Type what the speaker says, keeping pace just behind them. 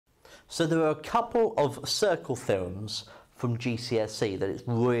So there are a couple of circle theorems from GCSE that it's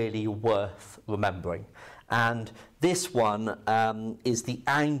really worth remembering. And this one is the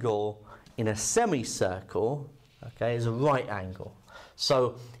angle in a semicircle, okay, is a right angle.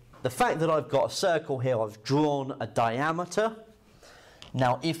 So the fact that I've got a circle here, I've drawn a diameter.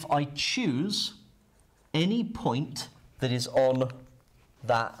 Now if I choose any point that is on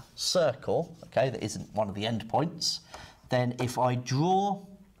that circle, okay, that isn't one of the endpoints, then if I draw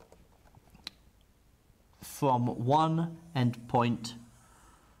from one endpoint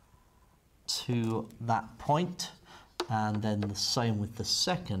to that point, and then the same with the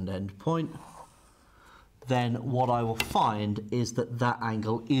second endpoint, then what I will find is that that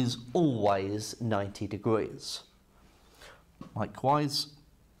angle is always 90 degrees. Likewise,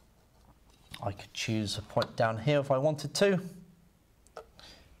 I could choose a point down here if I wanted to.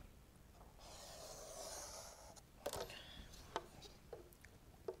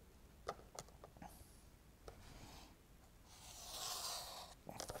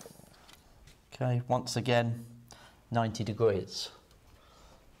 Okay, once again, 90 degrees.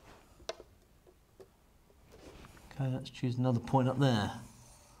 Okay, let's choose another point up there.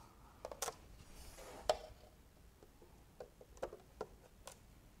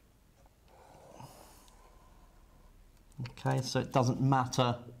 Okay, so it doesn't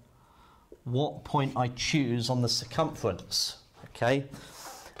matter what point I choose on the circumference, okay?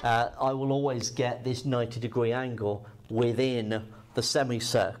 I will always get this 90-degree angle within the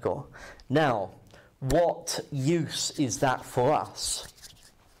semicircle. Now, what use is that for us?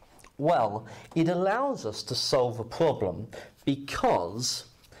 Well, it allows us to solve a problem because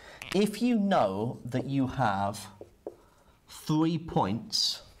if you know that you have 3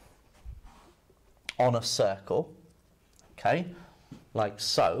 points on a circle, okay, like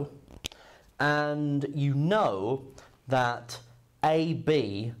so, and you know that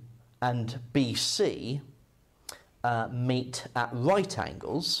AB and BC meet at right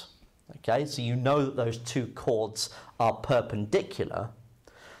angles, okay, so you know that those two chords are perpendicular,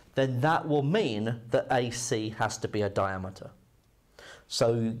 then that will mean that AC has to be a diameter.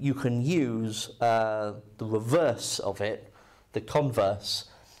 So you can use the reverse of it, the converse,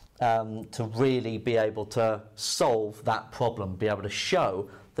 to really be able to solve that problem, be able to show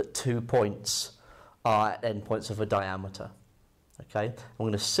that 2 points are at endpoints of a diameter. Okay, I'm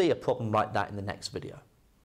going to see a problem like that in the next video.